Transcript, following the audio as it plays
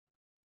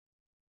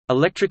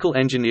Electrical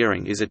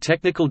engineering is a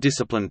technical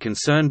discipline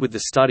concerned with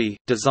the study,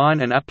 design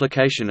and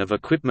application of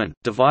equipment,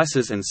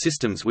 devices and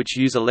systems which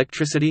use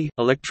electricity,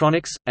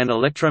 electronics, and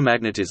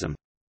electromagnetism.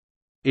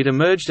 It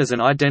emerged as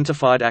an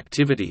identified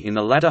activity in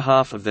the latter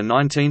half of the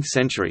 19th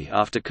century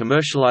after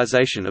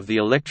commercialization of the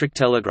electric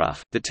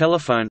telegraph, the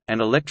telephone, and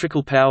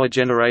electrical power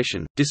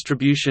generation,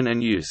 distribution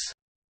and use.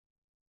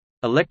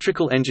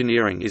 Electrical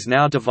engineering is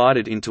now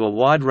divided into a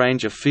wide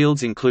range of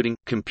fields including,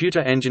 computer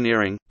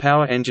engineering,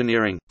 power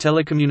engineering,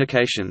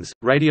 telecommunications,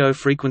 radio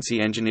frequency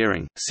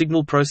engineering,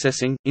 signal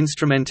processing,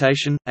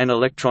 instrumentation, and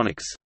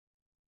electronics.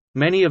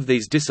 Many of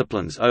these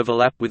disciplines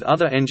overlap with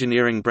other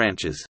engineering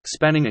branches,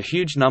 spanning a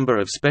huge number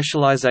of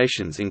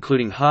specializations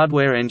including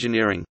hardware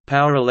engineering,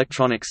 power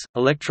electronics,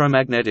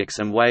 electromagnetics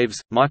and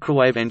waves,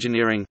 microwave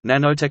engineering,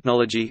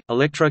 nanotechnology,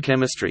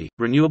 electrochemistry,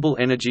 renewable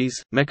energies,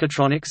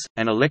 mechatronics,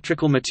 and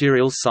electrical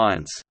materials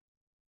science.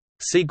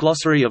 See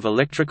Glossary of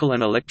Electrical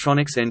and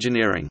Electronics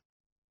Engineering.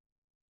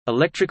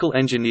 Electrical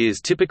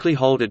engineers typically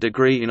hold a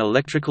degree in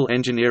electrical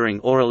engineering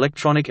or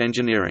electronic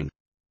engineering.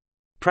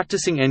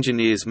 Practicing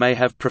engineers may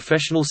have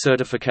professional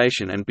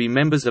certification and be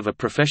members of a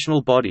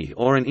professional body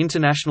or an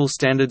international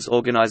standards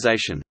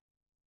organization.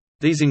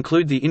 These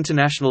include the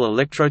International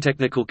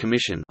Electrotechnical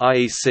Commission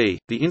 (IEC),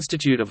 the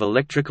Institute of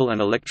Electrical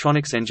and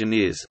Electronics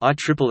Engineers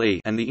 (IEEE),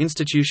 and the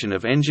Institution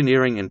of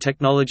Engineering and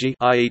Technology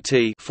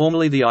 (IET),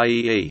 formerly the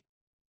IEE.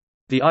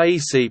 The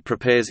IEC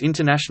prepares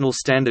international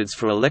standards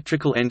for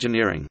electrical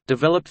engineering,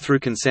 developed through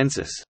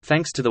consensus,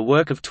 thanks to the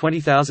work of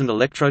 20,000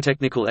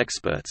 electrotechnical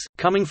experts,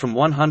 coming from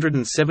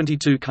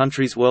 172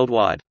 countries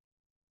worldwide.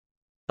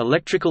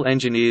 Electrical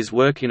engineers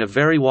work in a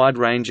very wide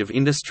range of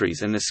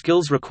industries and the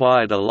skills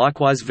required are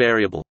likewise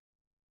variable.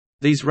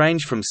 These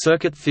range from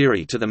circuit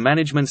theory to the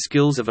management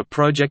skills of a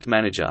project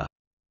manager.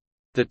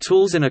 The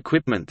tools and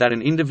equipment that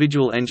an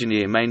individual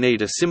engineer may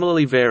need are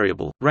similarly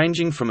variable,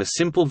 ranging from a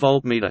simple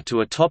voltmeter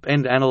to a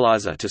top-end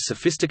analyzer to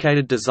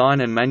sophisticated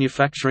design and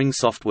manufacturing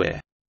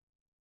software.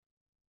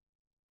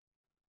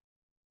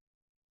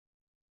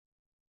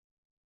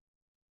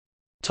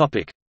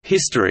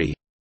 History.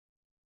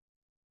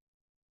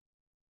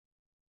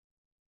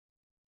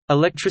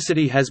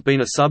 Electricity has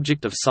been a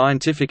subject of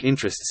scientific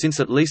interest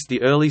since at least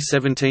the early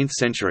 17th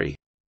century.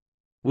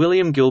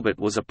 William Gilbert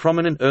was a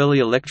prominent early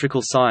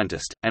electrical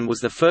scientist, and was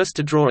the first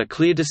to draw a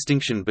clear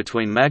distinction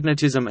between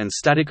magnetism and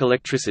static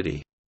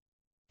electricity.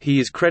 He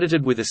is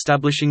credited with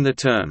establishing the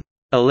term,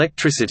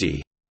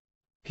 electricity.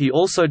 He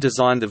also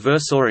designed the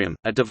versorium,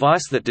 a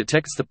device that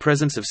detects the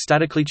presence of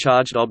statically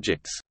charged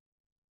objects.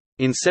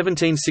 In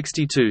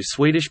 1762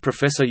 Swedish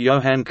professor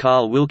Johann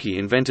Carl Wilke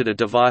invented a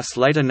device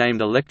later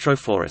named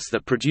electrophorus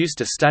that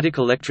produced a static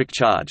electric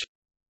charge.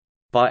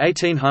 By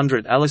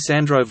 1800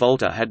 Alessandro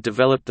Volta had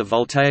developed the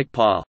voltaic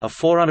pile, a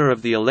forerunner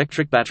of the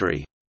electric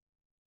battery.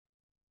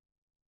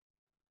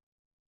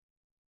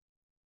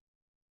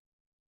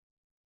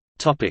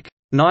 Topic: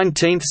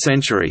 19th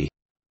century.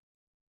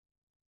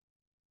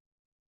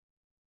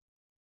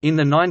 In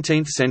the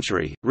 19th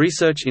century,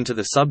 research into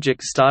the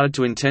subject started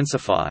to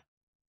intensify.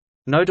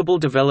 Notable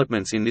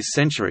developments in this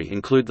century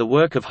include the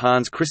work of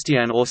Hans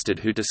Christian Ørsted,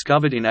 who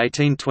discovered in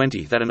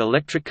 1820 that an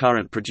electric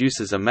current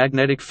produces a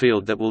magnetic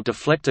field that will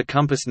deflect a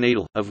compass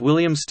needle, of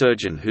William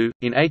Sturgeon, who,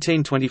 in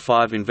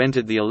 1825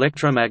 invented the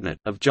electromagnet,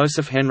 of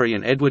Joseph Henry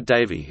and Edward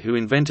Davy, who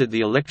invented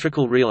the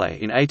electrical relay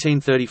in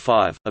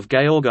 1835, of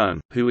Georg Ohm,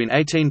 who in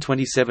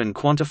 1827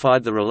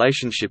 quantified the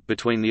relationship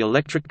between the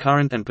electric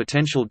current and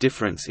potential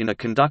difference in a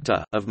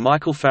conductor, of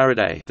Michael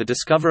Faraday, the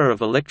discoverer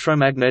of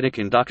electromagnetic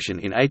induction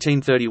in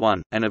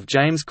 1831, and of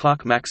James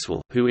Clerk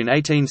Maxwell, who in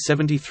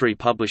 1873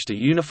 published a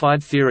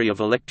unified theory of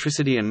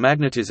electricity and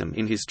magnetism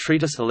in his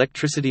treatise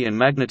Electricity and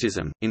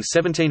Magnetism. In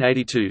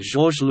 1782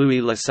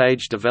 Georges-Louis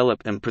Lesage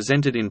developed and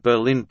presented in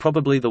Berlin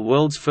probably the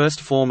world's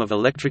first form of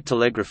electric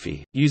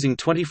telegraphy, using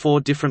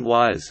 24 different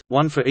wires,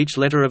 one for each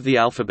letter of the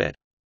alphabet.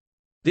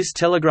 This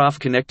telegraph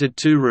connected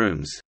two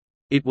rooms.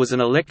 It was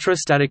an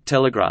electrostatic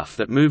telegraph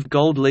that moved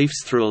gold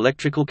leafs through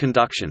electrical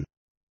conduction.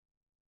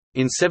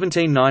 In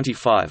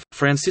 1795,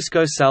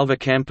 Francisco Salva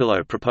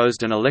Campillo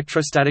proposed an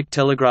electrostatic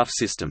telegraph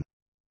system.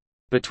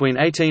 Between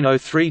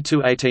 1803 to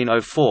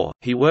 1804,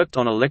 he worked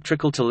on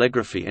electrical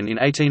telegraphy, and in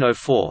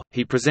 1804,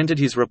 he presented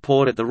his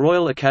report at the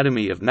Royal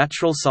Academy of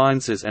Natural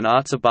Sciences and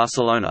Arts of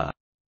Barcelona.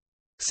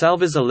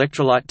 Salva's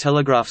electrolyte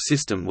telegraph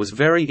system was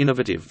very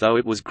innovative, though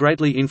it was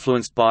greatly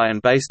influenced by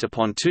and based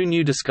upon two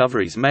new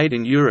discoveries made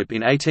in Europe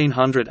in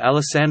 1800: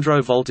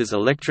 Alessandro Volta's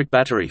electric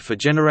battery for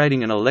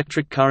generating an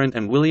electric current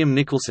and William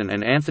Nicholson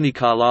and Anthony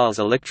Carlisle's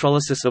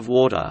electrolysis of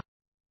water.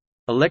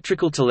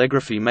 Electrical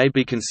telegraphy may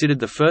be considered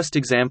the first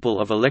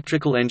example of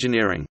electrical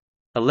engineering.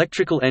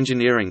 Electrical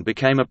engineering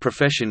became a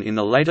profession in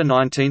the later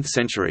 19th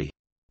century.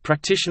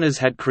 Practitioners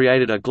had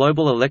created a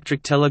global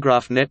electric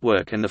telegraph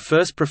network, and the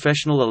first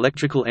professional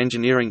electrical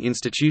engineering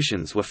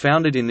institutions were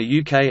founded in the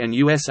UK and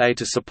USA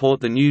to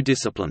support the new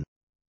discipline.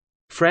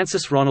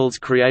 Francis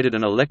Ronalds created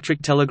an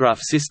electric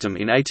telegraph system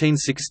in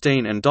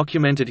 1816 and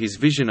documented his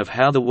vision of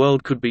how the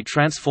world could be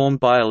transformed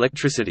by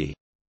electricity.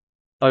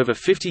 Over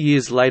 50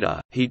 years later,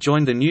 he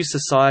joined the new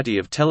Society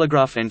of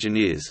Telegraph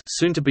Engineers,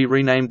 soon to be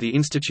renamed the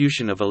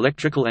Institution of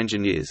Electrical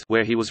Engineers,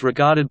 where he was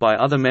regarded by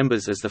other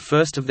members as the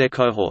first of their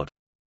cohort.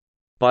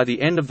 By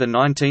the end of the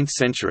 19th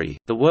century,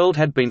 the world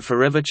had been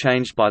forever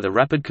changed by the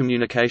rapid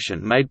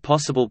communication made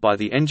possible by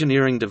the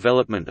engineering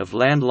development of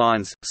land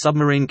lines,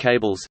 submarine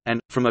cables,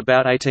 and, from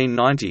about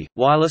 1890,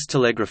 wireless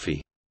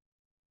telegraphy.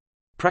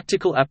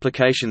 Practical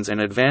applications and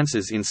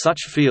advances in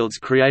such fields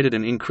created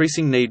an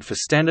increasing need for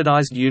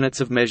standardized units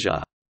of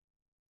measure.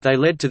 They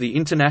led to the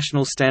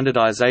international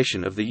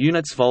standardization of the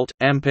units volt,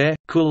 ampere,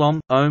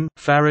 coulomb, ohm,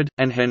 farad,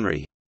 and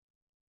henry.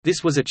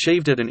 This was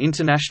achieved at an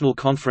international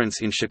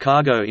conference in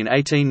Chicago in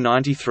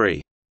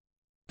 1893.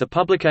 The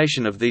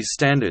publication of these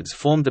standards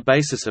formed the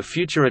basis of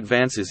future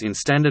advances in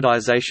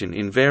standardization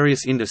in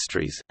various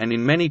industries, and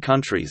in many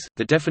countries,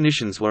 the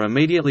definitions were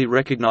immediately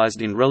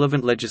recognized in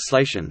relevant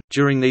legislation.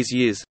 During these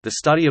years, the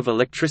study of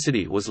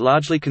electricity was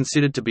largely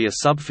considered to be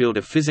a subfield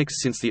of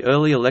physics since the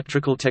early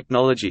electrical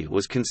technology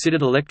was considered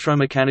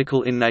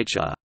electromechanical in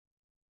nature.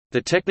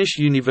 The Technische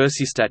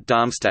Universität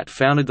Darmstadt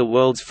founded the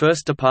world's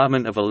first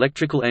department of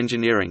electrical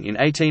engineering in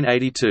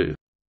 1882.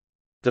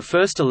 The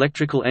first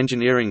electrical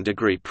engineering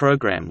degree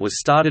program was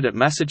started at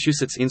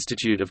Massachusetts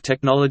Institute of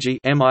Technology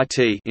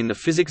 (MIT) in the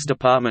physics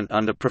department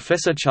under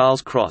Professor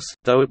Charles Cross,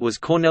 though it was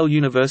Cornell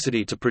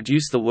University to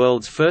produce the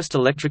world's first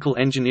electrical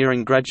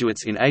engineering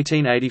graduates in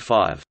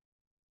 1885.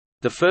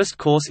 The first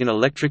course in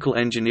electrical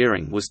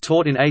engineering was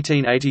taught in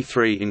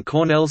 1883 in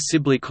Cornell's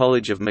Sibley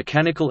College of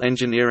Mechanical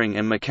Engineering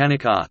and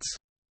Mechanic Arts.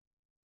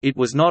 It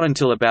was not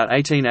until about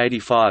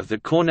 1885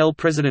 that Cornell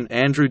President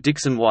Andrew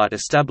Dickson White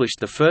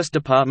established the first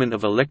Department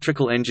of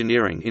Electrical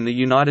Engineering in the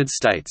United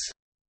States.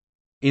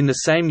 In the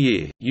same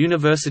year,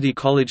 University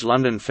College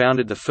London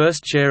founded the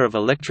first chair of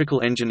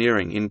electrical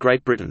engineering in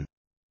Great Britain.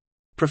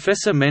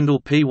 Professor Mendel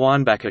P.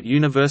 Weinbach at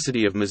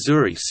University of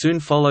Missouri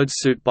soon followed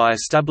suit by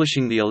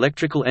establishing the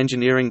Electrical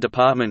Engineering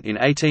Department in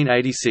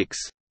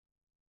 1886.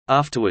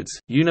 Afterwards,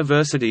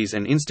 universities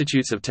and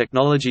institutes of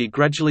technology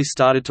gradually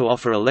started to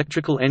offer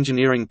electrical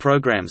engineering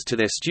programs to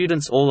their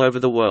students all over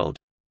the world.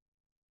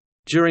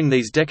 During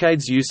these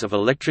decades, use of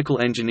electrical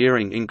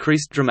engineering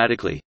increased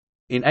dramatically.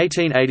 In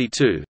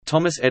 1882,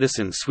 Thomas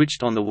Edison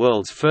switched on the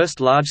world's first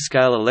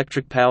large-scale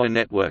electric power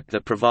network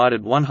that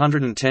provided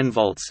 110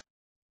 volts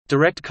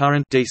direct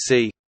current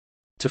DC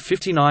to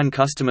 59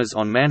 customers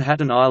on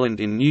Manhattan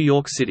Island in New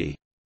York City.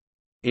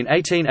 In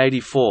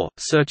 1884,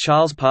 Sir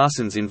Charles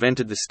Parsons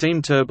invented the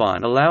steam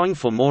turbine, allowing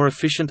for more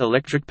efficient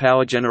electric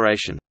power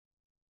generation.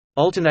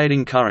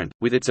 Alternating current,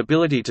 with its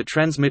ability to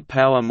transmit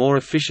power more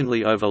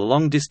efficiently over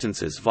long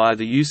distances via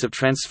the use of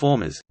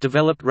transformers,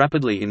 developed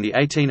rapidly in the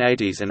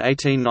 1880s and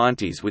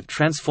 1890s with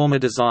transformer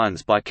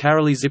designs by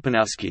Karoli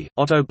Zipanowski,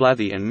 Otto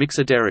Blathy and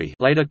Mixer Derry,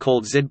 later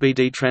called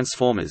ZBD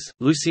transformers,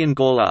 Lucien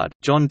Gaulard,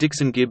 John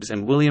Dixon Gibbs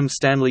and William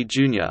Stanley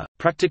Jr.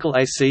 Practical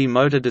AC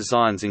motor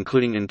designs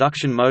including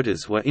induction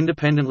motors were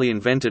independently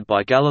invented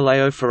by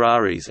Galileo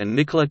Ferraris and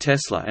Nikola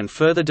Tesla and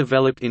further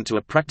developed into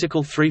a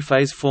practical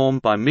three-phase form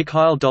by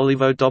Mikhail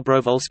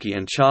Dobrovolsky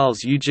and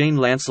Charles Eugene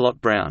Lancelot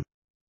Brown.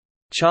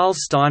 Charles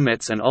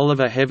Steinmetz and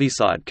Oliver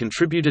Heaviside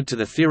contributed to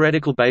the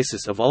theoretical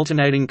basis of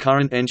alternating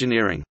current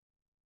engineering.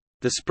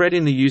 The spread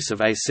in the use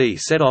of AC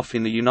set off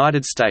in the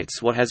United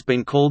States what has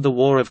been called the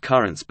war of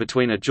currents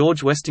between a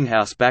George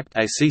Westinghouse-backed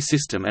AC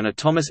system and a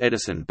Thomas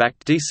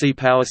Edison-backed DC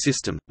power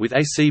system, with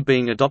AC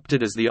being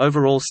adopted as the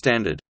overall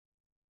standard.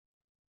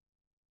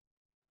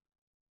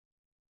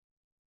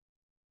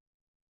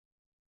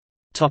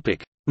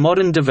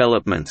 Modern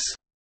developments.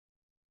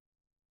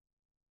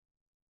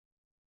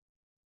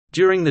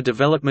 During the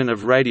development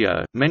of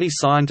radio, many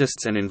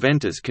scientists and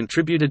inventors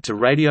contributed to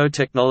radio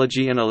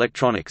technology and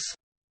electronics.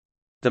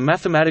 The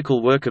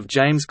mathematical work of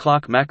James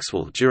Clerk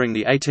Maxwell during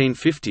the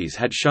 1850s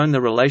had shown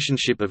the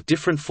relationship of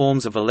different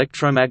forms of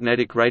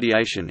electromagnetic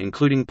radiation,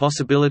 including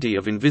possibility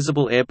of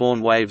invisible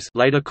airborne waves,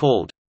 later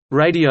called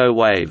radio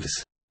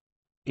waves.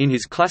 In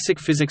his classic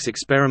physics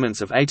experiments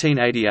of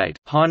 1888,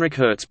 Heinrich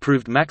Hertz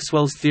proved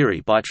Maxwell's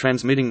theory by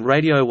transmitting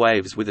radio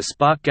waves with a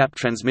spark gap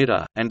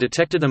transmitter, and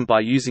detected them by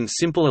using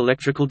simple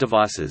electrical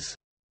devices.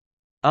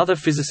 Other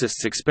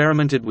physicists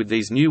experimented with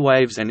these new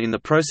waves and in the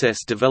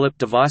process developed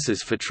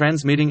devices for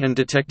transmitting and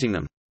detecting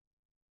them.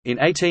 In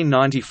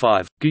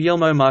 1895,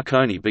 Guglielmo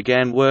Marconi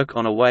began work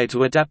on a way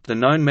to adapt the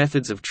known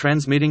methods of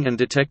transmitting and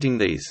detecting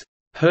these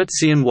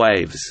Hertzian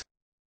waves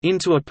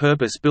into a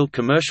purpose-built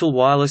commercial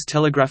wireless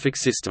telegraphic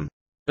system.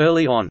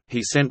 Early on,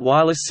 he sent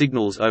wireless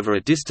signals over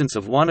a distance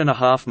of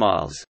 1.5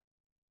 miles.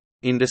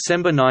 In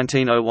December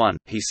 1901,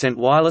 he sent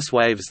wireless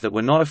waves that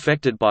were not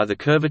affected by the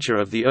curvature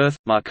of the Earth.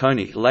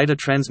 Marconi later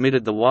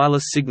transmitted the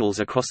wireless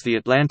signals across the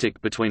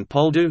Atlantic between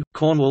Poldhu,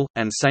 Cornwall,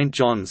 and St.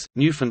 John's,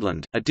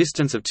 Newfoundland, a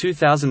distance of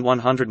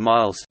 2,100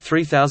 miles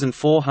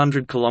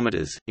 (3,400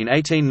 kilometers). In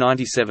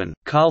 1897,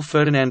 Carl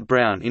Ferdinand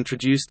Braun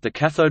introduced the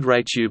cathode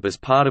ray tube as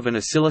part of an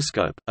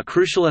oscilloscope, a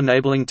crucial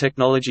enabling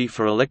technology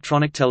for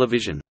electronic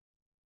television.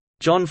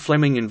 John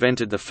Fleming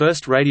invented the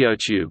first radio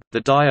tube, the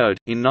diode,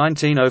 in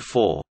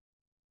 1904.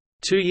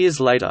 2 years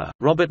later,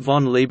 Robert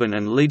von Lieben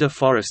and Leda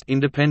Forrest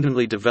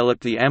independently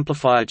developed the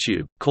amplifier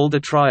tube, called the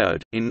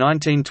triode. In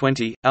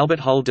 1920, Albert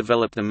Hull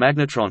developed the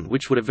magnetron,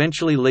 which would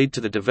eventually lead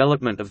to the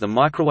development of the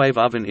microwave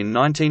oven in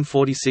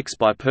 1946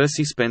 by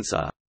Percy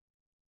Spencer.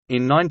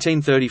 In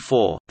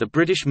 1934, the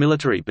British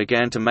military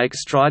began to make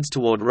strides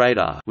toward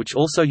radar, which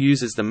also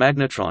uses the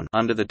magnetron,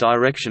 under the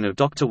direction of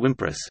Dr.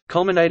 Wimpress,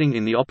 culminating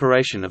in the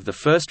operation of the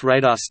first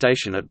radar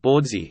station at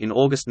Bawdsey in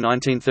August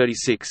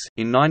 1936.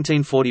 In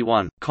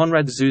 1941,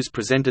 Konrad Zuse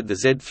presented the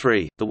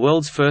Z3, the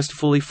world's first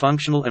fully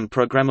functional and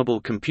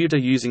programmable computer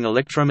using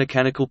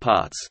electromechanical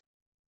parts.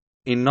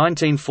 In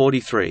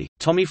 1943,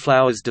 Tommy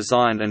Flowers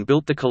designed and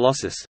built the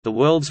Colossus, the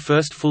world's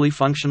first fully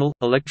functional,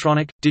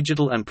 electronic,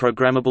 digital and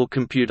programmable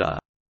computer.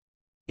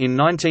 In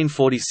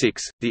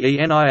 1946, the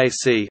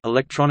ENIAC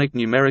Electronic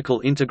Numerical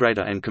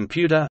Integrator and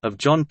Computer of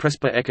John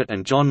Presper Eckert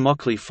and John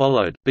Mockley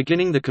followed,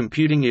 beginning the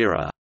computing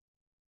era.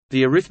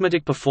 The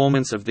arithmetic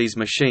performance of these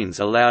machines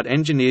allowed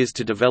engineers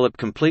to develop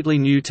completely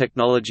new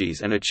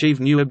technologies and achieve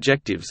new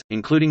objectives,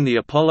 including the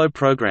Apollo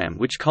program,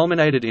 which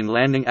culminated in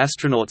landing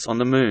astronauts on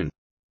the Moon.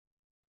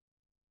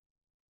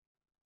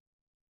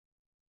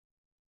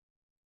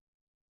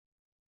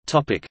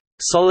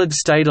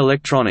 Solid-state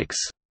electronics.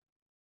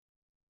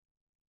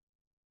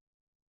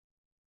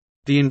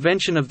 The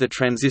invention of the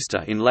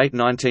transistor in late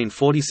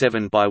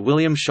 1947 by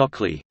William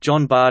Shockley,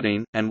 John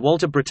Bardeen, and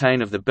Walter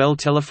Brattain of the Bell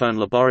Telephone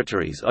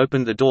Laboratories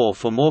opened the door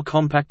for more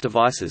compact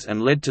devices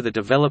and led to the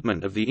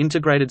development of the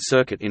integrated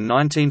circuit in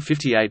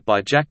 1958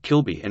 by Jack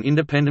Kilby and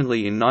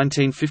independently in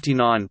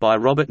 1959 by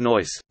Robert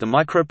Noyce. The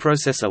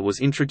microprocessor was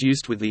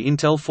introduced with the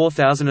Intel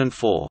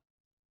 4004.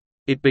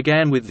 It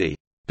began with the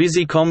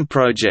Busicom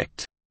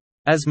project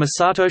as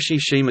Masatoshi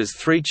Shima's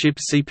three-chip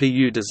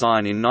CPU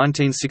design in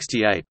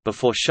 1968,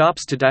 before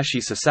Sharp's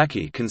Tadashi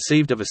Sasaki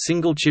conceived of a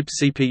single-chip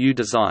CPU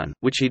design,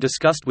 which he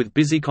discussed with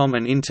Busicom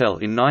and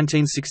Intel in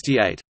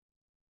 1968.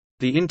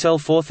 The Intel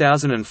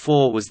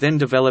 4004 was then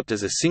developed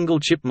as a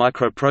single-chip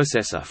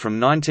microprocessor from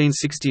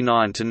 1969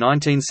 to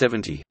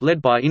 1970,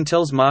 led by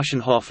Intel's Martian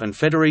Hoff and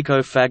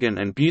Federico Fagan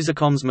and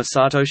Busicom's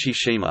Masatoshi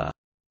Shima.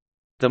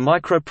 The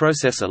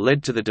microprocessor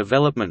led to the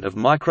development of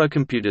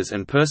microcomputers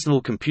and personal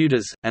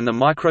computers, and the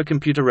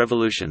microcomputer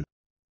revolution.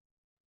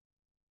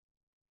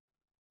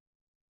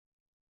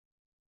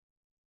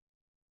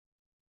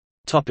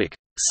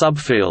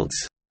 Subfields.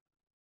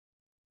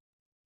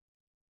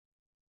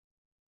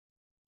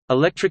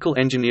 Electrical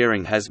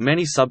engineering has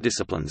many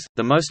subdisciplines,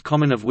 the most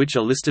common of which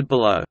are listed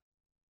below.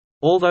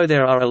 Although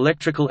there are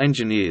electrical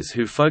engineers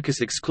who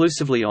focus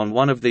exclusively on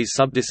one of these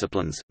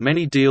subdisciplines,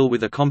 many deal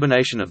with a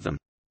combination of them.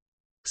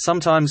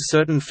 Sometimes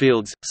certain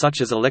fields, such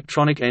as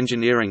electronic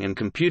engineering and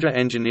computer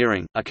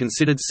engineering, are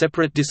considered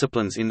separate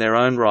disciplines in their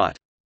own right.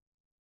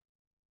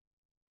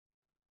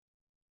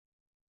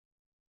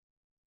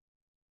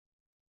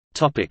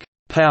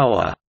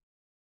 Power.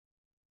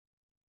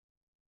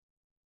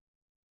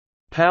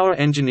 Power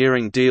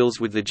engineering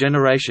deals with the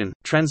generation,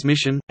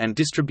 transmission, and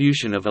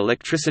distribution of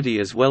electricity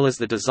as well as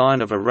the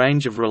design of a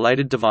range of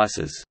related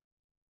devices.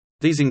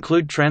 These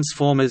include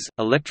transformers,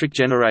 electric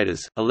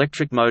generators,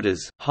 electric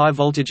motors,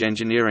 high-voltage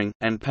engineering,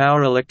 and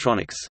power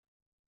electronics.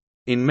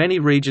 In many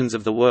regions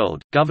of the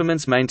world,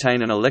 governments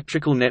maintain an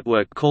electrical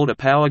network called a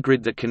power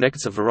grid that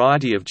connects a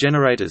variety of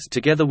generators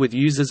together with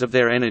users of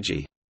their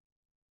energy.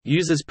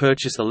 Users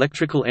purchase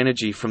electrical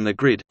energy from the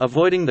grid,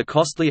 avoiding the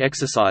costly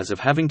exercise of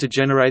having to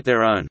generate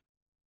their own.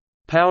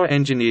 Power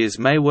engineers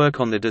may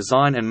work on the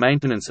design and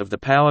maintenance of the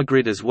power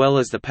grid as well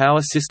as the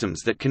power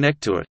systems that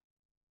connect to it.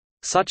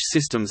 Such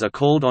systems are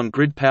called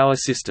on-grid power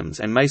systems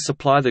and may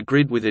supply the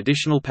grid with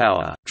additional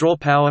power, draw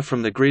power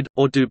from the grid,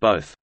 or do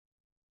both.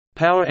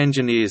 Power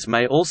engineers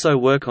may also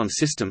work on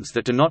systems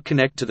that do not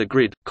connect to the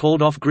grid,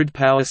 called off-grid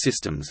power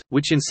systems,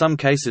 which in some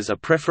cases are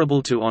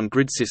preferable to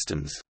on-grid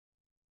systems.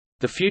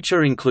 The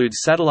future includes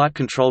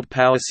satellite-controlled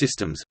power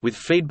systems, with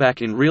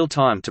feedback in real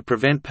time to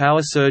prevent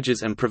power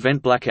surges and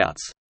prevent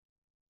blackouts.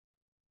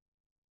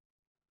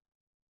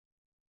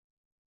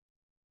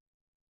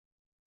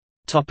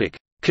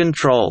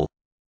 Control.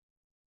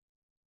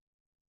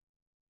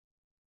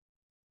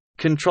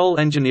 Control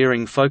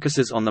engineering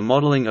focuses on the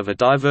modeling of a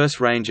diverse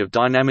range of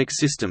dynamic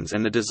systems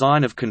and the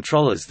design of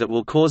controllers that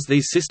will cause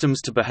these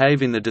systems to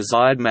behave in the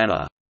desired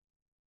manner.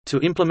 To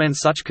implement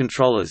such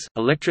controllers,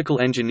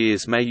 electrical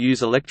engineers may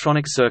use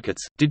electronic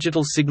circuits,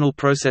 digital signal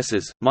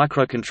processors,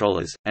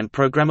 microcontrollers, and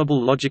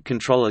programmable logic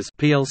controllers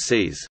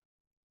 (PLCs).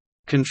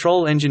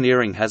 Control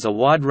engineering has a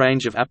wide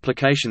range of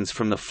applications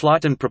from the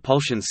flight and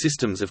propulsion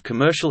systems of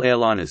commercial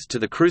airliners to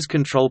the cruise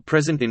control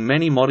present in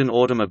many modern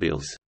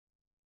automobiles.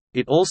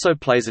 It also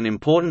plays an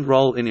important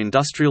role in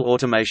industrial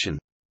automation.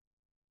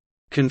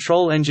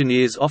 Control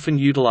engineers often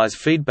utilize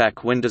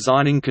feedback when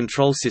designing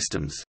control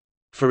systems.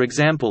 For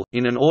example,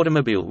 in an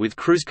automobile with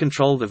cruise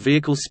control, the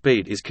vehicle's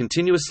speed is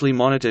continuously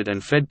monitored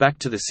and fed back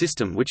to the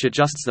system, which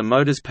adjusts the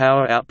motor's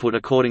power output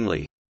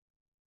accordingly.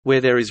 Where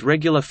there is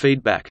regular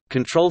feedback,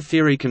 control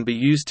theory can be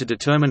used to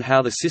determine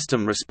how the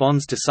system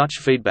responds to such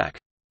feedback.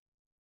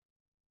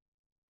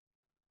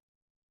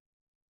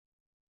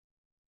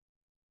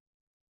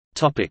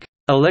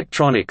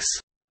 Electronics.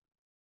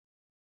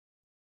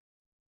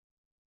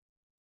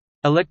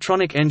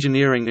 Electronic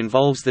engineering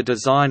involves the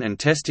design and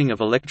testing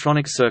of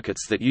electronic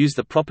circuits that use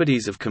the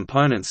properties of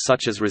components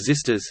such as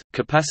resistors,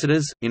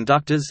 capacitors,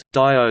 inductors,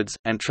 diodes,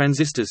 and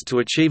transistors to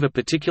achieve a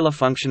particular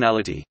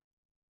functionality.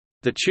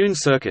 The tune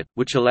circuit,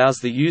 which allows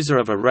the user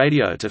of a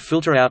radio to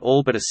filter out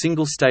all but a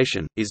single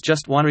station, is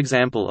just one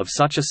example of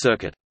such a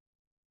circuit.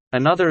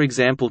 Another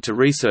example to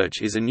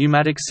research is a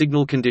pneumatic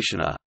signal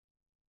conditioner.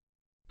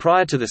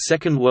 Prior to the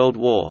Second World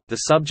War,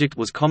 the subject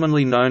was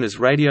commonly known as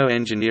radio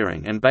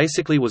engineering and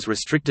basically was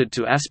restricted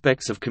to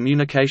aspects of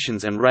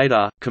communications and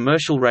radar,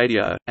 commercial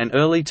radio, and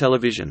early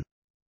television.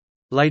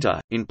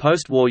 Later, in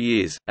post-war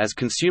years, as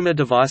consumer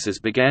devices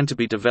began to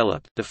be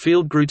developed, the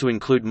field grew to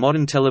include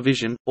modern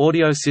television,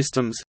 audio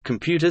systems,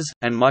 computers,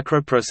 and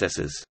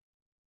microprocessors.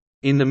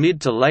 In the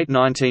mid to late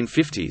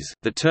 1950s,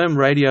 the term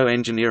radio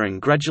engineering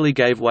gradually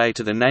gave way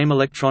to the name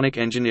electronic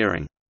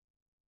engineering.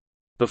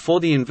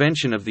 Before the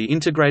invention of the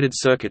integrated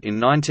circuit in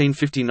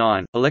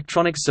 1959,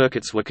 electronic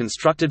circuits were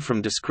constructed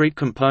from discrete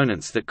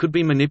components that could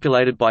be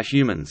manipulated by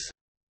humans.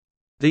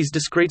 These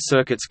discrete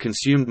circuits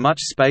consumed much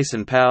space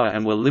and power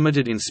and were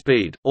limited in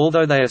speed,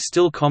 although they are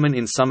still common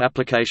in some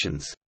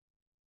applications.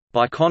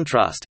 By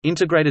contrast,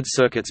 integrated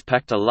circuits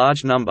packed a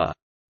large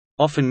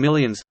number—often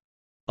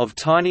millions—of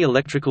tiny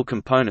electrical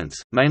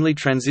components, mainly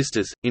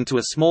transistors, into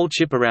a small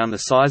chip around the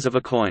size of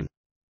a coin.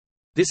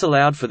 This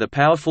allowed for the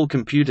powerful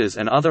computers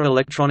and other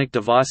electronic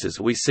devices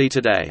we see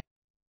today.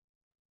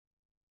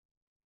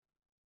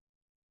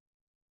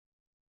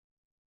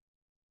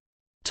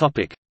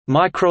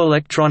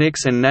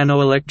 Microelectronics and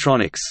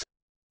nanoelectronics.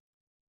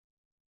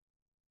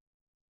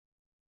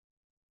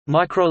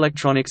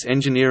 Microelectronics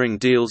engineering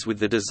deals with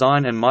the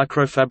design and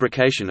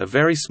microfabrication of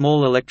very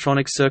small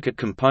electronic circuit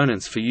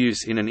components for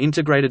use in an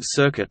integrated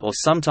circuit or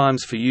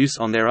sometimes for use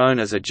on their own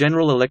as a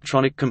general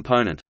electronic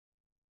component.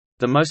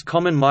 The most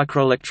common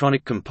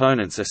microelectronic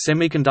components are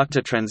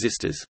semiconductor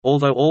transistors,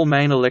 although all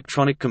main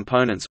electronic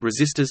components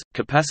resistors,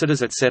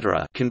 capacitors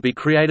etc. can be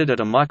created at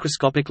a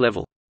microscopic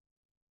level.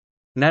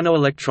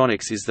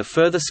 Nanoelectronics is the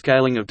further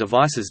scaling of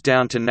devices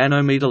down to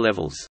nanometer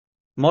levels.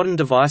 Modern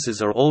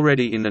devices are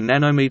already in the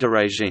nanometer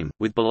regime,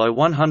 with below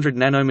 100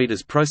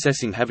 nanometers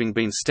processing having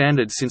been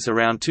standard since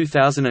around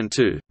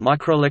 2002.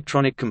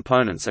 Microelectronic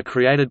components are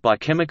created by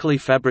chemically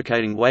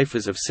fabricating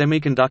wafers of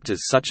semiconductors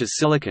such as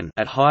silicon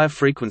at higher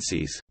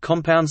frequencies,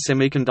 compound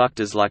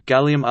semiconductors like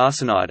gallium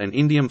arsenide and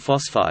indium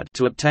phosphide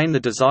to obtain the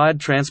desired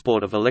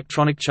transport of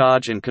electronic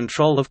charge and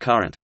control of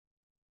current.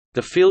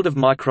 The field of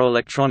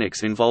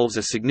microelectronics involves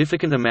a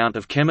significant amount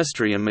of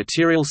chemistry and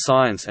material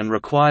science and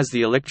requires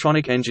the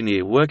electronic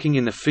engineer working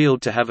in the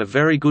field to have a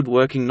very good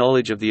working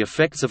knowledge of the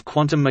effects of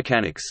quantum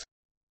mechanics.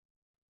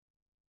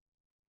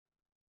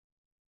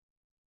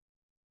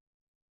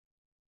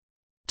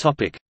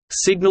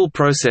 Signal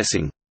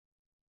processing.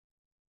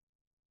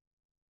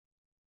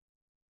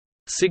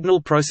 Signal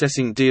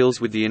processing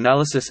deals with the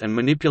analysis and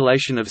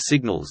manipulation of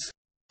signals.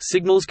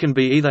 Signals can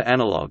be either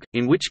analog,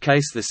 in which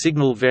case the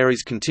signal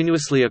varies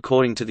continuously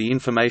according to the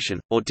information,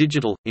 or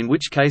digital, in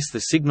which case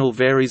the signal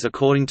varies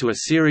according to a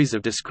series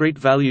of discrete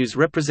values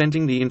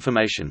representing the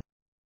information.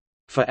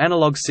 For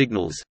analog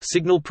signals,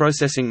 signal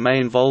processing may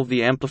involve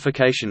the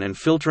amplification and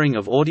filtering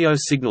of audio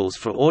signals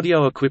for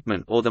audio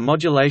equipment or the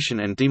modulation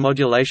and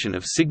demodulation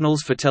of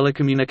signals for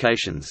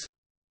telecommunications.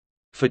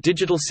 For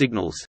digital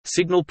signals,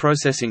 signal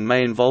processing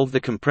may involve the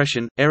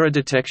compression, error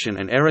detection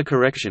and error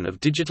correction of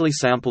digitally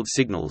sampled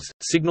signals.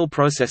 Signal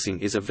processing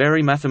is a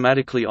very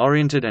mathematically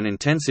oriented and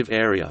intensive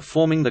area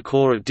forming the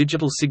core of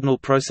digital signal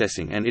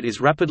processing, and it is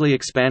rapidly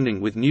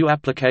expanding with new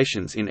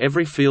applications in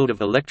every field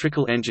of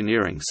electrical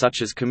engineering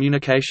such as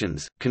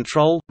communications,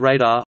 control,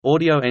 radar,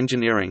 audio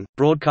engineering,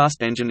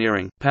 broadcast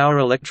engineering, power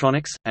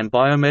electronics, and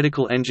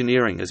biomedical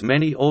engineering, as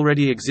many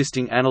already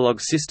existing analog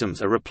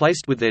systems are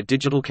replaced with their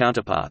digital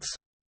counterparts.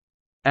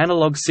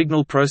 Analog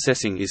signal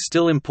processing is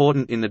still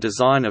important in the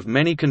design of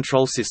many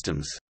control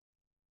systems.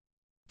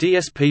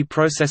 DSP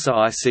processor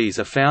ICs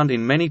are found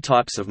in many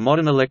types of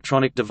modern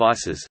electronic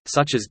devices,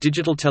 such as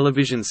digital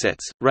television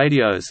sets,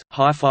 radios,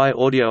 hi-fi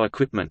audio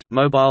equipment,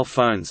 mobile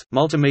phones,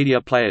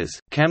 multimedia players,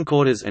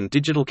 camcorders and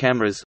digital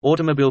cameras,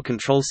 automobile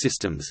control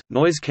systems,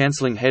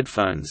 noise-canceling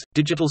headphones,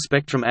 digital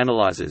spectrum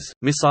analyzers,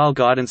 missile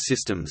guidance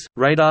systems,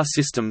 radar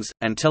systems,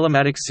 and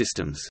telematics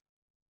systems.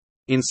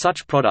 In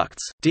such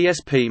products,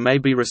 DSP may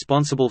be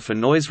responsible for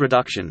noise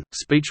reduction,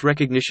 speech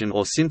recognition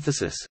or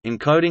synthesis,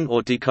 encoding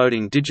or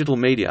decoding digital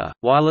media,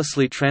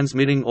 wirelessly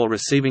transmitting or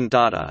receiving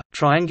data,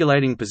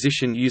 triangulating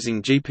position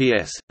using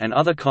GPS, and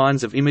other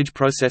kinds of image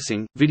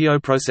processing, video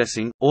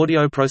processing,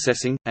 audio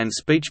processing, and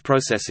speech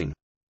processing.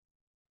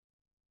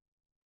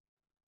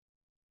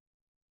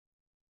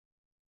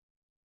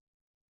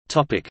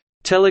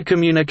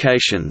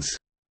 Telecommunications.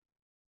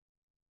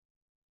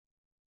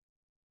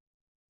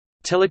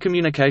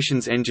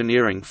 Telecommunications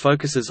engineering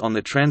focuses on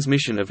the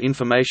transmission of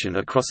information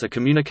across a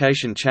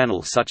communication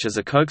channel such as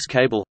a coax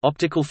cable,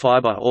 optical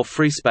fiber or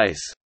free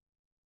space.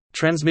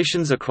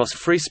 Transmissions across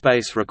free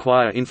space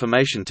require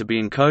information to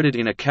be encoded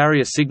in a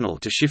carrier signal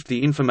to shift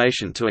the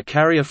information to a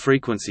carrier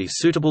frequency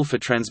suitable for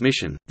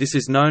transmission. This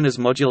is known as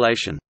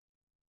modulation.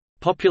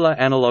 Popular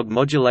analog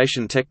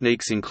modulation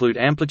techniques include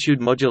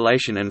amplitude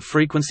modulation and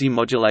frequency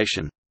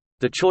modulation.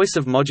 The choice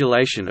of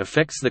modulation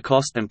affects the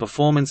cost and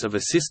performance of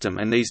a system,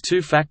 and these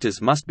two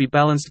factors must be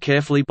balanced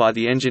carefully by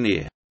the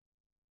engineer.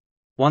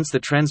 Once the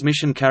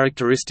transmission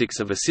characteristics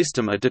of a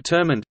system are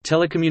determined,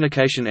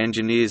 telecommunication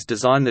engineers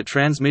design the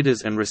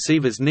transmitters and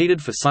receivers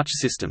needed for such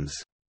systems.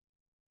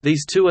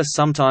 These two are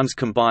sometimes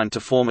combined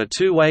to form a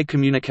two-way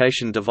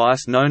communication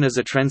device known as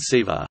a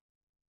transceiver.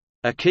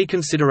 A key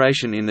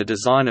consideration in the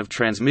design of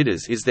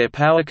transmitters is their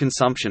power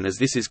consumption, as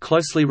this is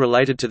closely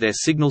related to their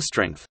signal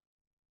strength.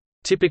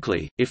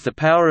 Typically, if the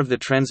power of the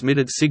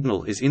transmitted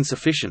signal is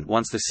insufficient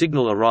once the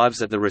signal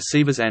arrives at the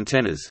receiver's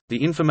antennas,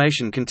 the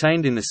information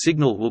contained in the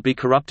signal will be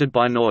corrupted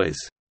by noise.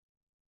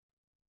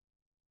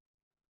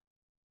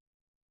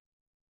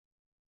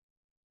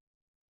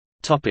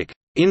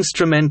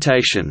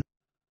 Instrumentation.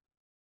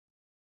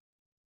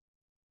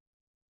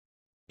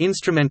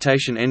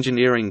 Instrumentation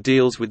engineering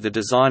deals with the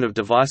design of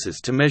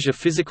devices to measure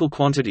physical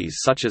quantities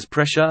such as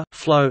pressure,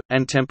 flow,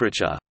 and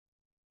temperature.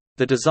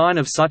 The design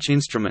of such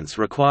instruments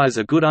requires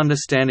a good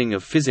understanding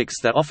of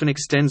physics that often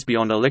extends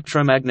beyond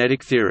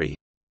electromagnetic theory.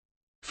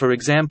 For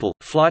example,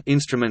 flight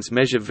instruments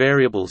measure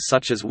variables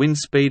such as wind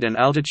speed and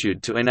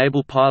altitude to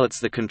enable pilots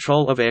the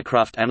control of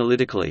aircraft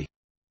analytically.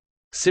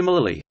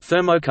 Similarly,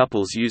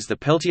 thermocouples use the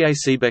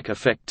Peltier-Seebeck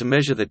effect to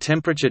measure the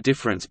temperature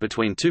difference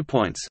between 2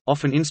 points.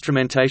 Often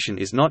instrumentation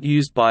is not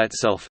used by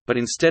itself, but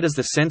instead as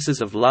the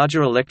sensors of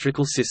larger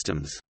electrical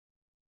systems.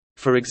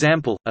 For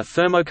example, a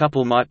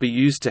thermocouple might be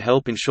used to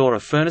help ensure a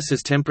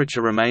furnace's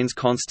temperature remains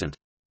constant.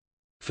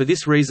 For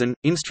this reason,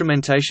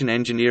 instrumentation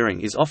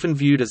engineering is often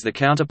viewed as the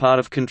counterpart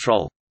of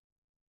control.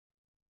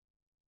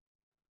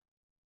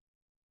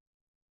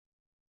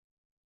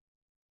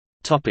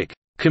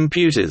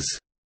 Computers.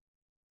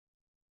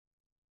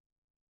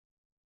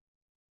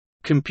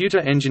 Computer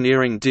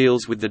engineering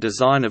deals with the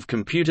design of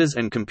computers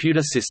and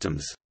computer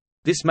systems.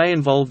 This may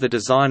involve the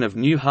design of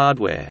new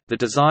hardware, the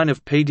design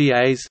of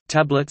PDAs,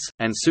 tablets,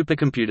 and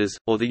supercomputers,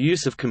 or the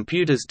use of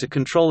computers to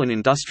control an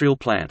industrial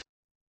plant.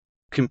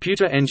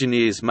 Computer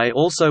engineers may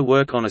also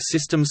work on a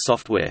system's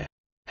software.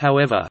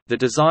 However, the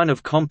design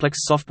of complex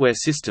software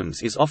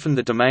systems is often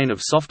the domain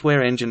of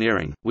software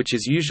engineering, which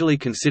is usually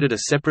considered a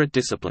separate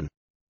discipline.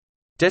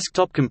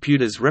 Desktop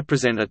computers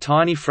represent a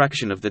tiny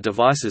fraction of the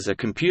devices a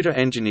computer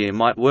engineer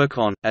might work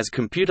on, as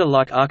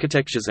computer-like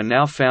architectures are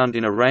now found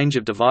in a range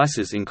of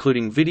devices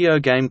including video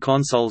game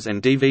consoles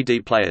and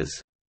DVD players.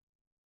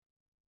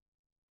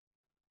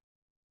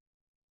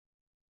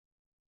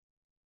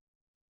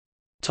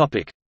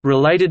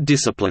 Related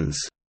disciplines.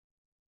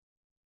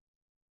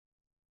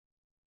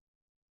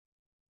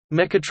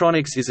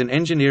 Mechatronics is an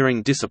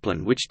engineering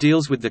discipline which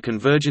deals with the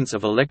convergence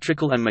of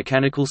electrical and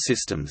mechanical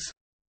systems.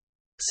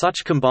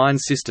 Such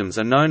combined systems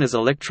are known as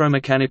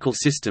electromechanical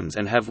systems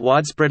and have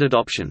widespread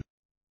adoption.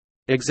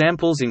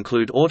 Examples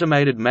include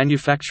automated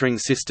manufacturing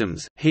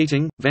systems,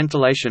 heating,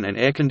 ventilation and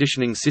air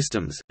conditioning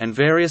systems, and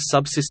various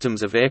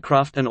subsystems of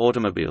aircraft and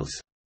automobiles.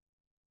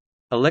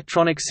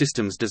 Electronic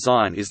systems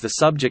design is the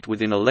subject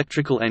within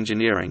electrical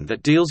engineering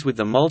that deals with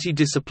the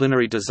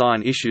multidisciplinary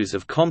design issues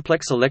of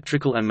complex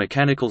electrical and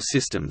mechanical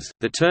systems.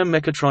 The term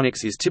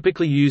mechatronics is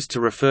typically used to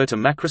refer to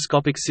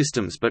macroscopic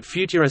systems, but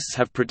futurists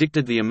have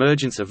predicted the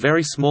emergence of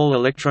very small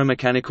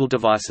electromechanical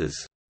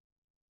devices.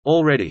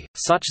 Already,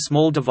 such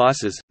small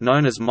devices,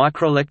 known as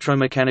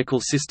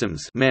microelectromechanical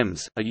systems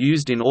 (MEMS), are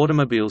used in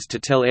automobiles to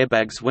tell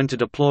airbags when to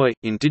deploy,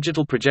 in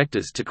digital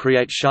projectors to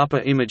create sharper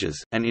images,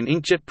 and in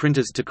inkjet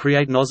printers to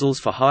create nozzles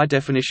for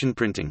high-definition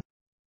printing.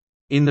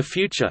 In the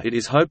future, it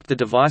is hoped the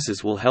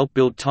devices will help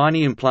build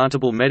tiny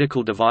implantable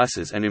medical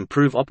devices and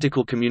improve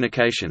optical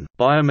communication.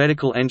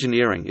 Biomedical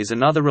engineering is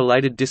another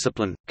related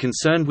discipline,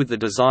 concerned with the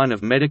design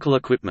of medical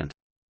equipment.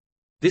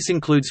 This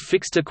includes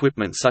fixed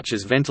equipment such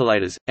as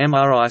ventilators,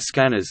 MRI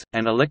scanners,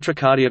 and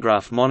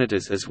electrocardiograph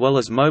monitors, as well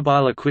as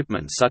mobile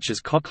equipment such as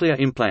cochlear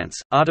implants,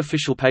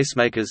 artificial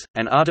pacemakers,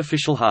 and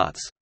artificial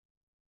hearts.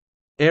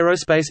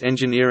 Aerospace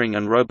engineering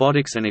and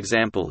robotics. An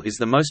example is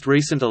the most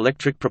recent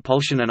electric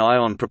propulsion and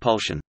ion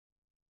propulsion.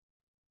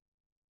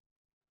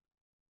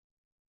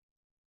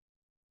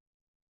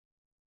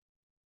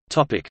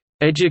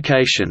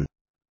 Education.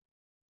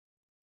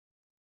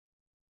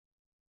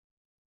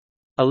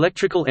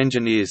 Electrical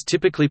engineers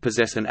typically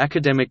possess an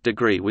academic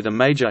degree with a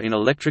major in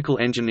electrical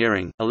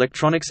engineering,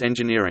 electronics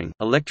engineering,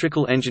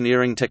 electrical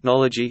engineering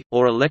technology,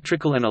 or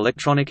electrical and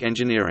electronic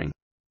engineering.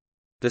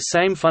 The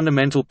same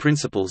fundamental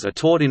principles are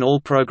taught in all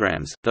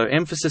programs, though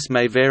emphasis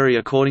may vary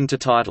according to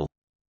title.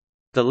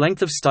 The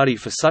length of study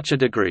for such a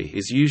degree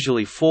is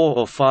usually 4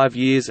 or 5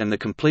 years, and the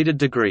completed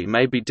degree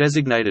may be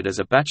designated as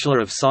a Bachelor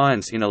of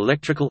Science in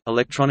Electrical,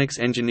 Electronics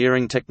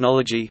Engineering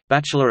Technology,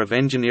 Bachelor of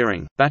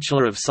Engineering,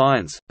 Bachelor of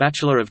Science,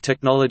 Bachelor of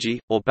Technology,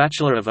 or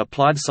Bachelor of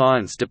Applied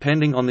Science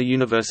depending on the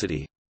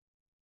university.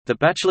 The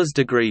bachelor's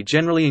degree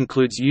generally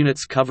includes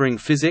units covering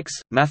physics,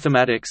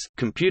 mathematics,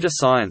 computer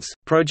science,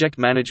 project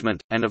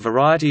management, and a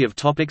variety of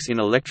topics in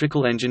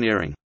electrical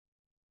engineering.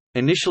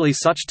 Initially,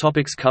 such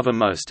topics cover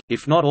most,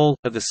 if not all,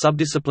 of the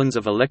subdisciplines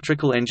of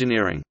electrical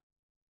engineering.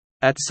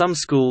 At some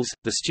schools,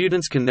 the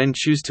students can then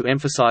choose to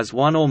emphasize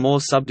one or more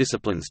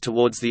subdisciplines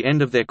towards the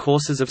end of their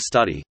courses of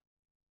study.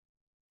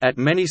 At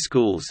many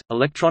schools,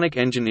 electronic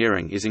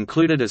engineering is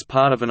included as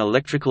part of an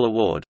electrical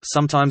award,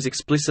 sometimes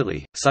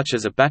explicitly, such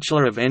as a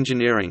Bachelor of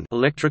Engineering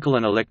Electrical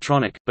and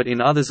Electronic, but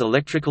in others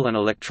electrical and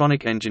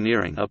electronic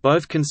engineering are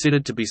both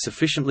considered to be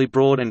sufficiently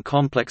broad and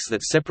complex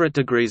that separate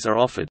degrees are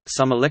offered.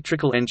 Some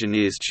electrical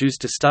engineers choose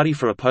to study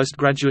for a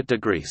postgraduate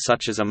degree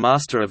such as a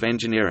Master of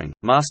Engineering,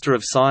 Master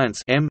of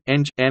Science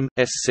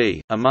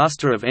M.Sc, a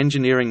Master of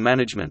Engineering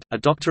Management, a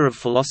Doctor of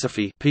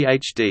Philosophy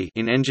PhD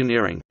in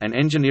Engineering, an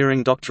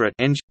Engineering Doctorate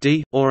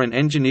Eng.D., or an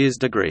engineer's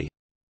degree.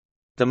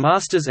 The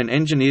master's and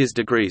engineer's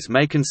degrees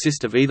may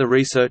consist of either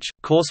research,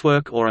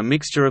 coursework or a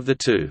mixture of the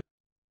two.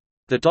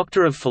 The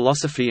Doctor of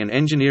Philosophy and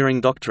Engineering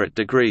doctorate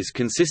degrees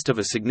consist of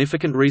a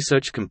significant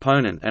research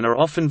component and are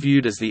often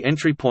viewed as the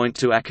entry point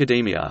to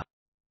academia.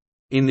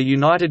 In the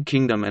United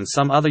Kingdom and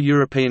some other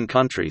European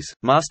countries,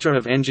 Master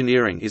of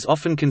Engineering is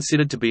often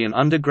considered to be an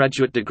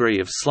undergraduate degree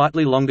of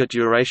slightly longer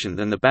duration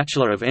than the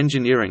Bachelor of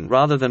Engineering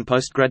rather than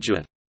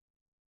postgraduate.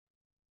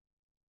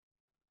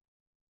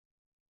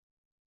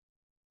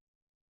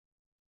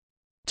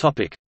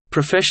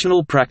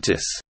 Professional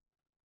practice.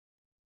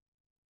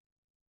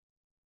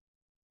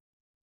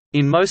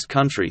 In most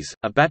countries,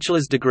 a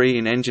bachelor's degree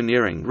in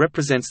engineering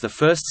represents the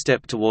first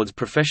step towards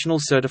professional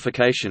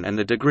certification, and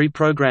the degree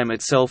program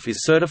itself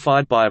is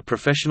certified by a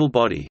professional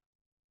body.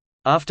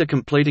 After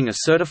completing a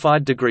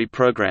certified degree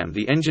program,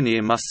 the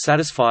engineer must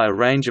satisfy a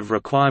range of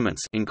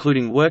requirements,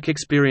 including work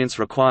experience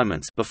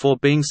requirements, before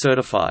being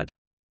certified.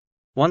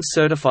 Once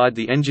certified,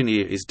 the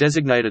engineer is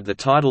designated the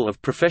title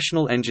of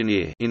professional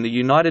engineer in the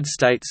United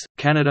States,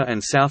 Canada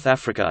and South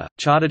Africa,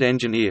 chartered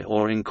engineer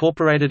or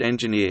incorporated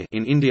engineer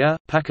in India,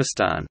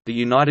 Pakistan, the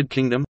United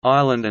Kingdom,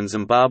 Ireland and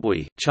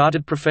Zimbabwe,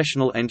 chartered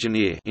professional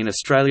engineer in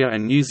Australia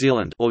and New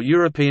Zealand, or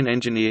European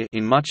engineer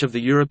in much of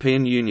the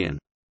European Union.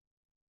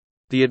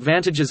 The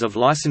advantages of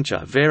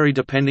licensure vary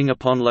depending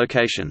upon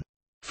location.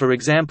 For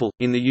example,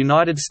 in the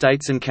United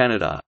States and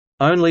Canada,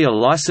 only a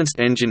licensed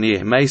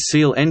engineer may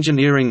seal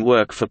engineering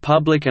work for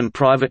public and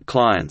private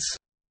clients.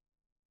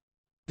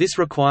 This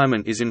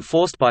requirement is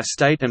enforced by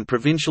state and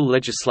provincial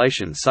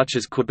legislation such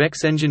as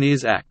Quebec's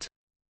Engineers Act.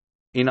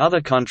 In other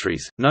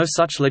countries, no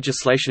such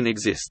legislation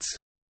exists.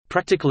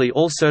 Practically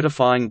all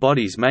certifying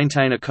bodies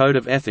maintain a code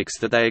of ethics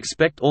that they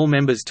expect all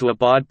members to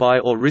abide by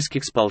or risk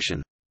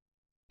expulsion.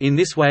 In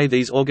this way,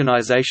 these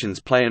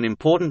organizations play an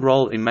important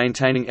role in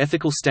maintaining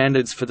ethical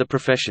standards for the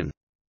profession.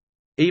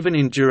 Even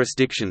in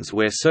jurisdictions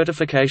where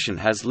certification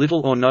has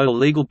little or no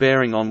legal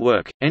bearing on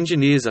work,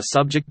 engineers are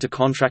subject to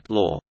contract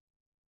law.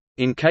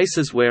 In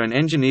cases where an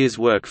engineer's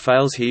work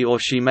fails, he or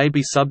she may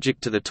be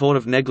subject to the tort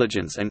of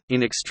negligence and,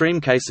 in extreme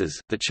cases,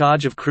 the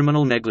charge of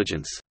criminal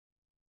negligence.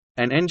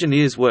 An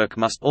engineer's work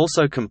must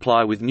also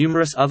comply with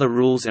numerous other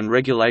rules and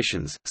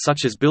regulations,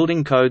 such as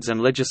building codes and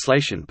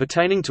legislation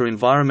pertaining to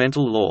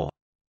environmental law.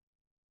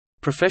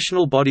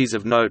 Professional bodies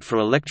of note for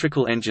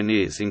electrical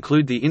engineers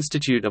include the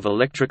Institute of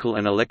Electrical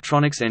and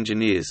Electronics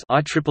Engineers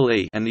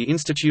 (IEEE) and the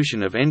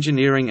Institution of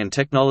Engineering and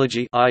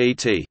Technology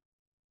 (IET).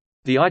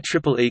 The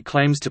IEEE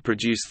claims to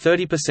produce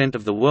 30%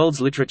 of the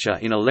world's literature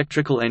in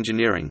electrical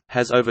engineering,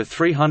 has over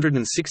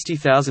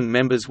 360,000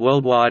 members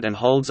worldwide and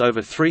holds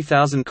over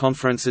 3,000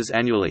 conferences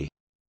annually.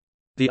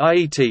 The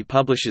IET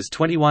publishes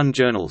 21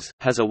 journals,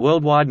 has a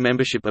worldwide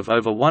membership of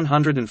over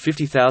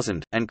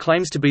 150,000, and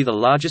claims to be the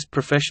largest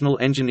professional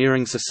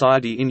engineering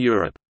society in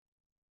Europe.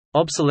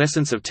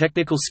 Obsolescence of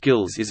technical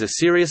skills is a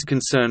serious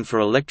concern for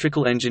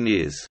electrical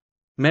engineers.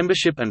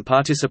 Membership and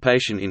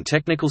participation in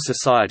technical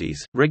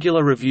societies,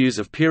 regular reviews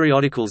of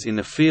periodicals in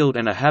the field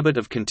and a habit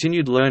of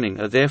continued learning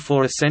are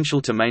therefore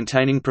essential to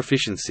maintaining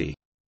proficiency.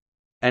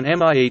 An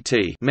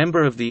MIET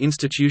member of the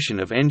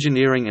Institution of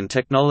Engineering and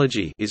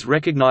Technology is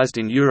recognized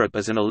in Europe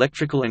as an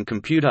electrical and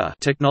computer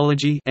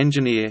technology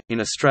engineer.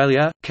 In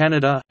Australia,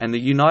 Canada, and the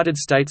United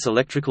States,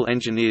 electrical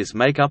engineers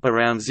make up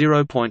around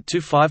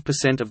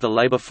 0.25% of the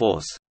labor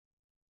force.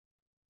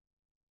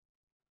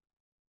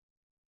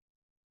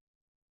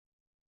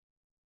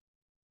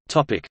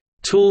 Topic: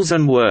 Tools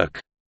and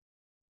work.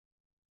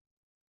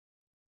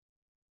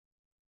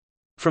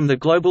 From the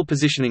global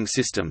positioning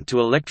system to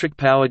electric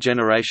power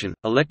generation,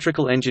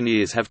 electrical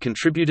engineers have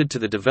contributed to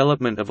the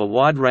development of a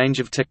wide range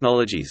of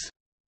technologies.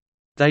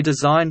 They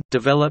design,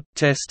 develop,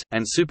 test,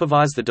 and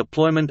supervise the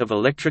deployment of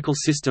electrical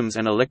systems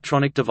and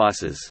electronic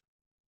devices.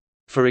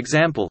 For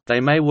example, they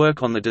may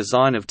work on the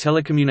design of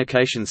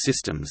telecommunications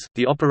systems,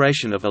 the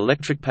operation of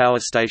electric power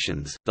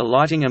stations, the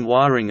lighting and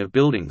wiring of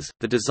buildings,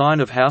 the design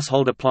of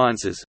household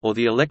appliances, or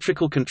the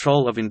electrical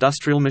control of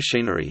industrial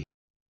machinery.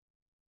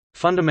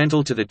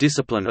 Fundamental to the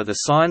discipline are the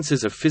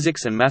sciences of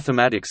physics and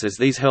mathematics, as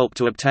these help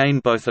to obtain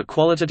both a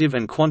qualitative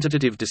and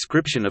quantitative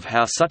description of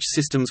how such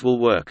systems will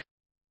work.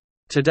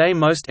 Today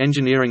most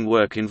engineering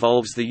work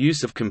involves the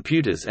use of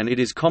computers, and it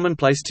is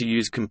commonplace to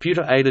use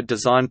computer-aided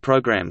design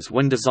programs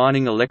when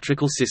designing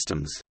electrical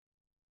systems.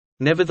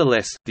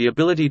 Nevertheless, the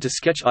ability to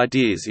sketch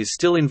ideas is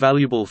still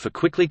invaluable for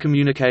quickly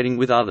communicating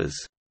with others.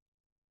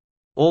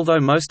 Although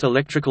most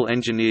electrical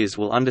engineers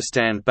will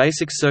understand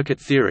basic circuit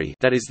theory,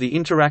 that is the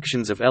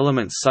interactions of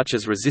elements such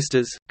as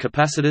resistors,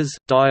 capacitors,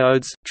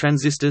 diodes,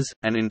 transistors,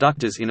 and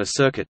inductors in a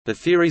circuit, the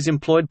theories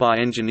employed by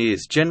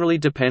engineers generally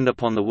depend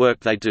upon the work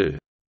they do.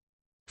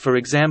 For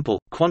example,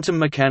 quantum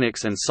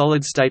mechanics and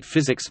solid-state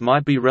physics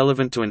might be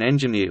relevant to an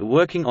engineer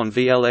working on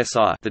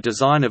VLSI, the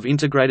design of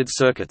integrated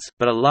circuits,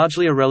 but are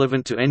largely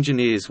irrelevant to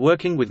engineers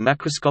working with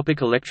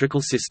macroscopic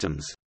electrical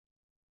systems.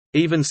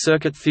 Even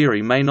circuit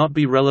theory may not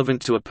be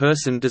relevant to a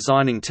person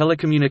designing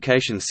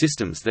telecommunication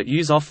systems that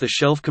use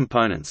off-the-shelf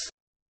components.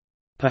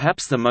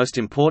 Perhaps the most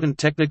important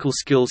technical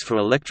skills for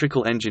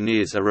electrical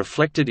engineers are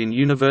reflected in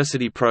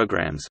university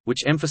programs,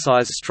 which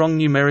emphasize strong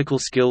numerical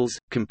skills,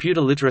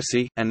 computer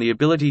literacy, and the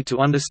ability to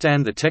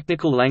understand the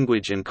technical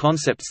language and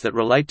concepts that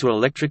relate to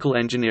electrical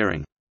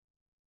engineering.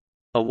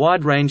 A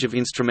wide range of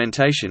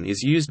instrumentation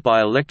is used by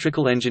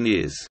electrical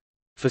engineers.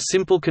 For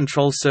simple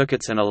control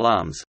circuits and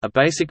alarms, a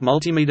basic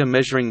multimeter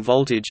measuring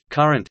voltage,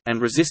 current, and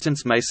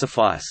resistance may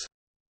suffice.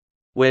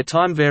 Where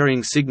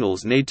time-varying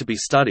signals need to be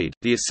studied,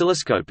 the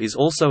oscilloscope is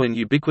also an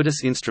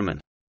ubiquitous instrument.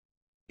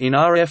 In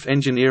RF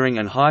engineering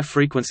and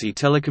high-frequency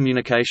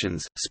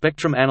telecommunications,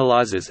 spectrum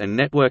analyzers and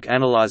network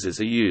analyzers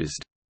are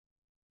used.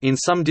 In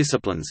some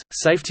disciplines,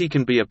 safety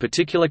can be a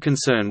particular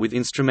concern with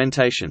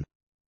instrumentation.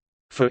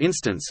 For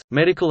instance,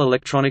 medical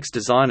electronics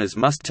designers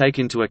must take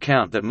into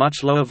account that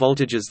much lower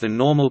voltages than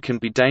normal can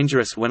be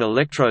dangerous when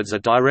electrodes are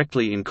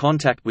directly in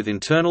contact with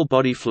internal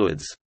body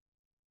fluids.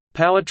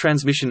 Power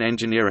transmission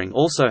engineering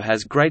also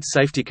has great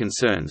safety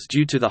concerns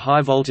due to the high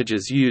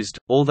voltages used.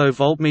 Although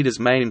voltmeters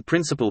may in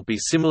principle be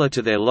similar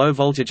to their low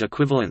voltage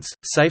equivalents,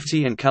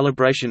 safety and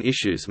calibration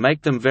issues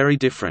make them very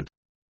different.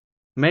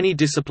 Many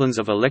disciplines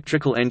of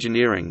electrical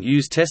engineering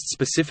use tests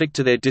specific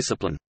to their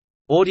discipline.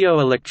 Audio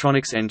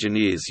electronics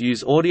engineers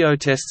use audio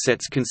test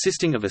sets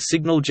consisting of a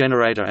signal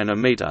generator and a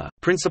meter,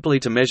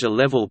 principally to measure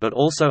level but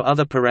also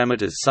other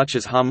parameters such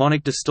as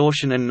harmonic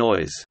distortion and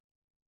noise.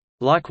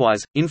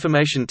 Likewise,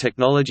 information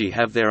technology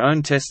have their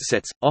own test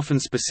sets,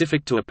 often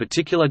specific to a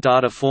particular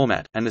data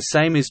format, and the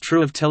same is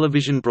true of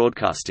television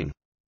broadcasting.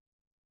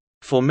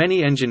 For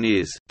many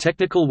engineers,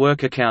 technical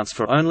work accounts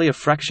for only a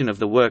fraction of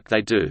the work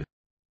they do.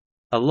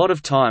 A lot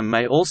of time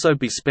may also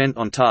be spent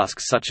on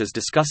tasks such as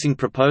discussing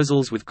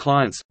proposals with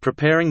clients,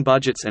 preparing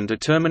budgets and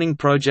determining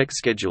project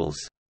schedules.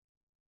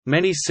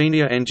 Many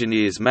senior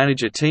engineers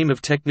manage a team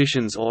of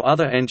technicians or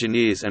other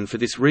engineers, and for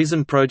this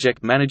reason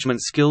project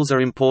management skills are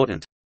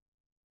important.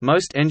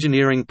 Most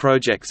engineering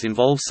projects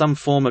involve some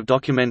form of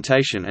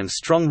documentation, and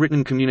strong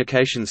written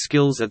communication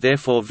skills are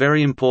therefore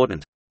very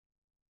important.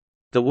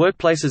 The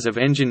workplaces of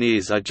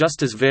engineers are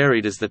just as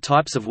varied as the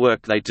types of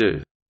work they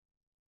do.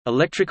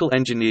 Electrical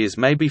engineers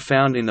may be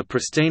found in the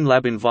pristine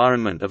lab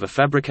environment of a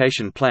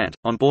fabrication plant,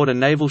 on board a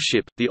naval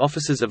ship, the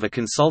offices of a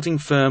consulting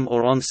firm,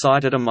 or on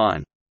site at a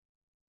mine.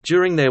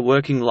 During their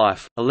working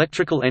life,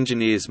 electrical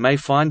engineers may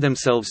find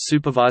themselves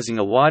supervising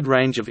a wide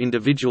range of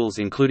individuals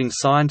including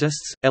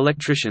scientists,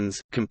 electricians,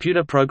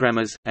 computer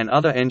programmers, and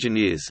other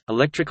engineers.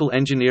 Electrical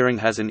engineering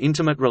has an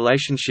intimate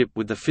relationship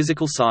with the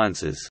physical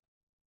sciences.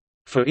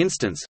 For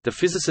instance, the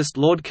physicist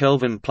Lord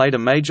Kelvin played a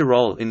major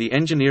role in the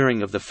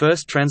engineering of the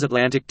first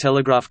transatlantic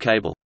telegraph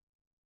cable.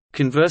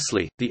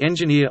 Conversely, the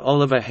engineer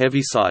Oliver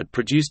Heaviside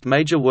produced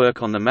major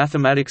work on the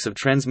mathematics of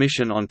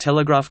transmission on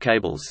telegraph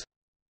cables.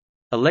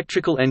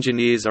 Electrical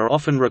engineers are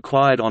often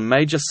required on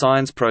major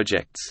science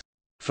projects.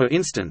 For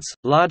instance,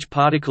 large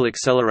particle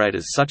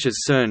accelerators such as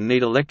CERN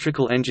need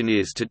electrical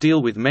engineers to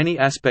deal with many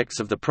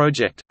aspects of the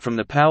project, from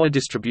the power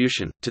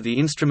distribution, to the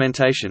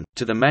instrumentation,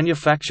 to the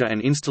manufacture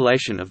and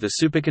installation of the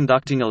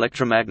superconducting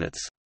electromagnets.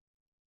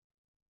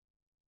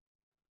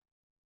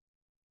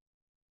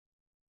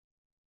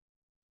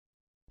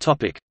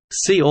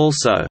 See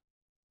also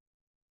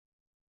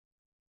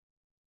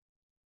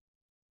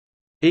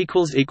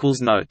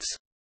Notes